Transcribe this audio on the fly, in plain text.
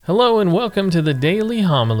Hello and welcome to the Daily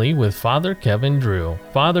Homily with Father Kevin Drew.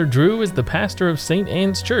 Father Drew is the pastor of St.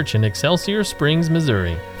 Anne's Church in Excelsior Springs,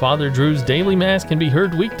 Missouri. Father Drew's daily mass can be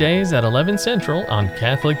heard weekdays at 11 Central on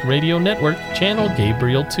Catholic Radio Network, channel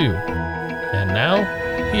Gabriel 2. And now,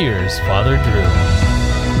 here's Father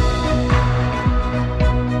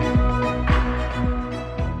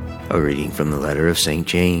Drew. A reading from the letter of St.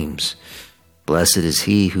 James. Blessed is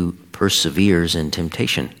he who perseveres in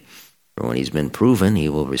temptation. For when he's been proven, he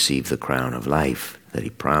will receive the crown of life that he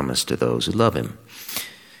promised to those who love him.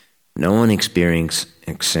 No one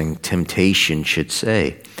experiencing temptation should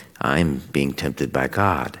say, I'm being tempted by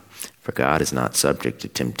God. For God is not subject to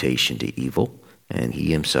temptation to evil, and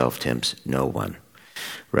he himself tempts no one.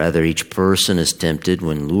 Rather, each person is tempted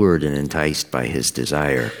when lured and enticed by his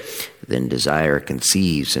desire. Then desire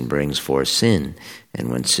conceives and brings forth sin,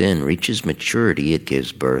 and when sin reaches maturity, it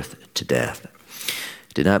gives birth to death.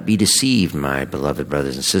 Do not be deceived, my beloved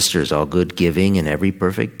brothers and sisters. All good giving and every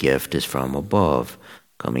perfect gift is from above,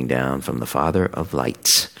 coming down from the Father of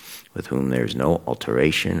lights, with whom there is no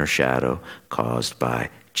alteration or shadow caused by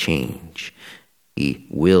change. He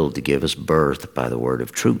willed to give us birth by the word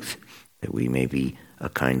of truth, that we may be a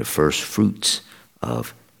kind of first fruits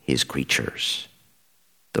of his creatures.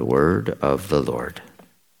 The word of the Lord.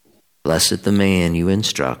 Blessed the man you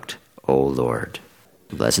instruct, O Lord.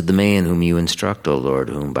 Blessed the man whom you instruct, O Lord,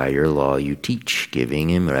 whom by your law you teach, giving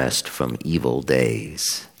him rest from evil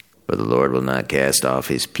days. For the Lord will not cast off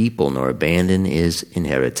his people, nor abandon his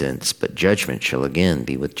inheritance, but judgment shall again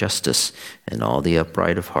be with justice, and all the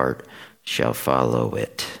upright of heart shall follow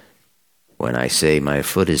it. When I say my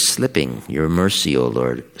foot is slipping, your mercy, O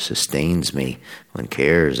Lord, sustains me. When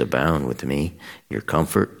cares abound with me, your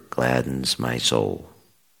comfort gladdens my soul.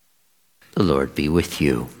 The Lord be with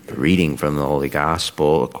you. A reading from the Holy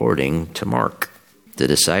Gospel according to Mark. The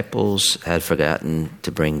disciples had forgotten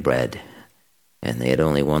to bring bread, and they had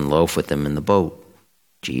only one loaf with them in the boat.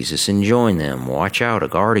 Jesus enjoined them, watch out,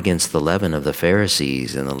 guard against the leaven of the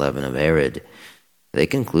Pharisees and the leaven of Herod. They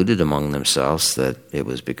concluded among themselves that it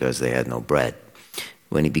was because they had no bread.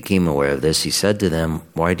 When he became aware of this, he said to them,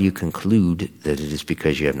 why do you conclude that it is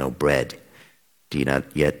because you have no bread? Do you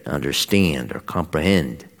not yet understand or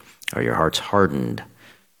comprehend? Are your hearts hardened?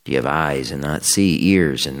 Do you have eyes and not see,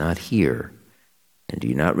 ears and not hear? And do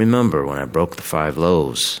you not remember when I broke the 5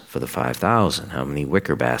 loaves for the 5,000, how many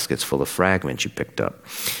wicker baskets full of fragments you picked up?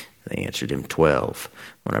 They answered him, 12.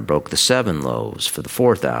 When I broke the 7 loaves for the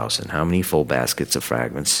 4,000, how many full baskets of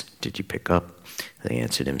fragments did you pick up? They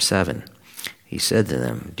answered him, 7. He said to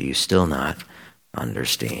them, do you still not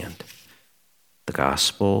understand? The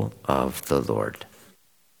Gospel of the Lord.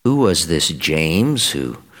 Who was this James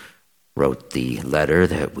who wrote the letter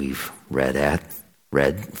that we've read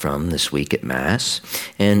from this week at Mass?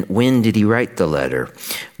 And when did he write the letter?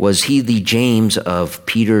 Was he the James of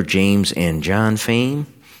Peter, James, and John fame?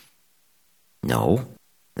 No.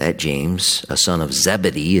 That James, a son of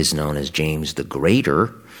Zebedee, is known as James the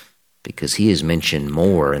Greater because he is mentioned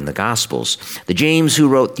more in the Gospels. The James who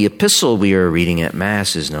wrote the epistle we are reading at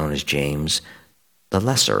Mass is known as James the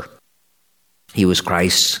Lesser. He was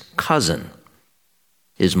Christ's cousin,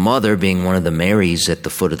 his mother being one of the Marys at the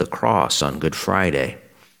foot of the cross on Good Friday.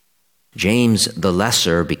 James the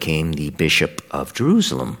Lesser became the Bishop of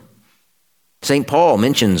Jerusalem. St. Paul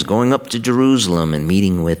mentions going up to Jerusalem and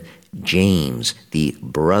meeting with James, the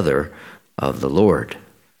brother of the Lord.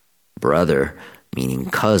 Brother meaning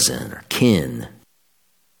cousin or kin.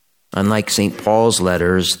 Unlike St. Paul's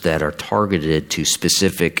letters that are targeted to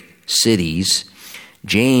specific cities,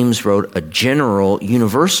 James wrote a general,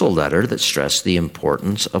 universal letter that stressed the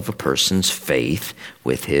importance of a person's faith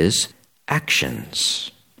with his actions.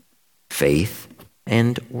 Faith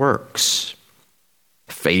and works.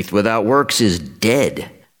 Faith without works is dead,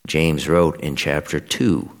 James wrote in chapter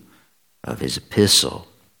 2 of his epistle.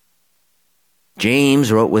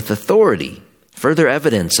 James wrote with authority, further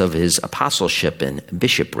evidence of his apostleship and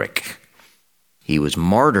bishopric. He was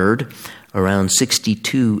martyred around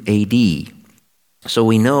 62 AD. So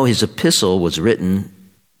we know his epistle was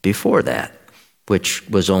written before that, which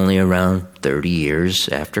was only around 30 years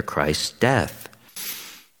after Christ's death.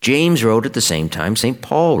 James wrote at the same time St.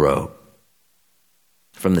 Paul wrote.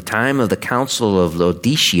 From the time of the Council of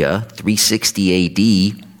Laodicea,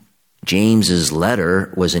 360 AD, James's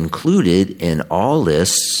letter was included in all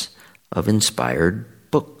lists of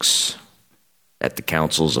inspired books. At the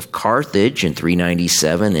councils of Carthage in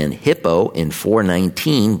 397 and Hippo in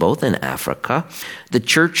 419, both in Africa, the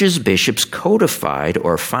church's bishops codified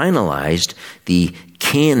or finalized the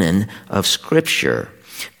canon of Scripture,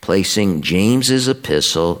 placing James's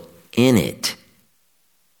epistle in it.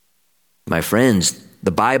 My friends,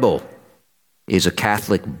 The Bible is a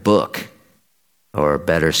Catholic book, or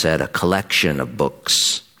better said, a collection of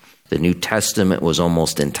books. The New Testament was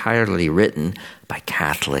almost entirely written by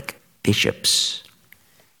Catholic bishops.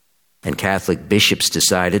 And Catholic bishops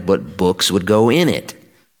decided what books would go in it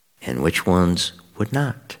and which ones would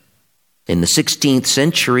not. In the 16th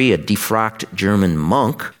century, a defrocked German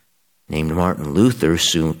monk named Martin Luther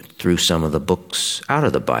soon threw some of the books out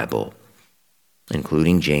of the Bible,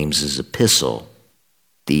 including James's epistle.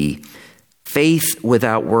 The faith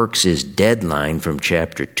without works is dead line from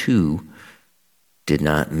chapter 2 did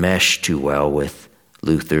not mesh too well with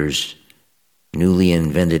Luther's newly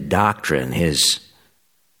invented doctrine, his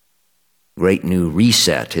great new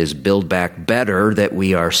reset, his build back better, that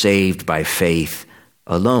we are saved by faith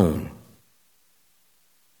alone.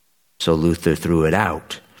 So Luther threw it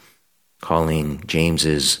out, calling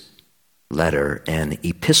James's letter an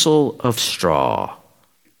epistle of straw.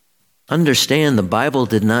 Understand, the Bible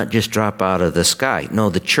did not just drop out of the sky. No,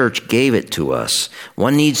 the church gave it to us.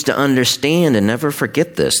 One needs to understand and never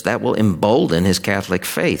forget this. That will embolden his Catholic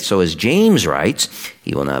faith. So as James writes,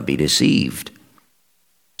 he will not be deceived.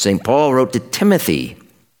 St. Paul wrote to Timothy,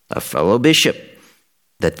 a fellow bishop,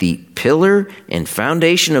 that the pillar and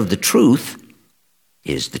foundation of the truth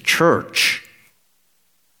is the church.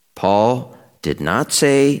 Paul did not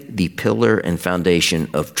say the pillar and foundation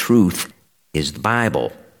of truth is the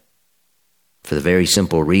Bible, for the very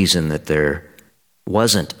simple reason that there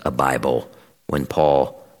wasn't a Bible when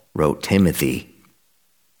Paul wrote Timothy.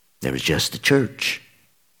 There was just the church.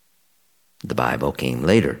 The Bible came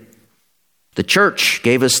later. The church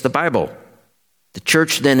gave us the Bible. The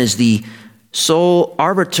church then is the sole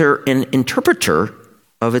arbiter and interpreter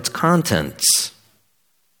of its contents.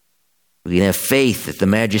 We can have faith that the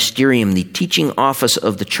magisterium, the teaching office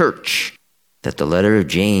of the church, that the letter of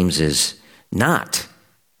James is not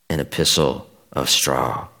an epistle of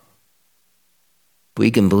straw.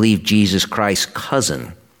 We can believe Jesus Christ's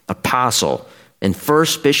cousin, apostle, and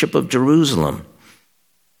first bishop of Jerusalem,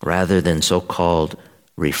 rather than so-called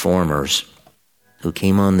reformers who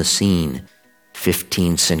came on the scene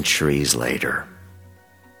 15 centuries later.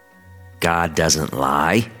 God doesn't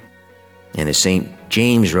lie. And as St.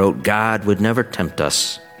 James wrote, God would never tempt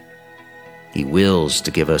us. He wills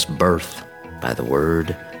to give us birth by the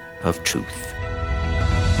word of truth.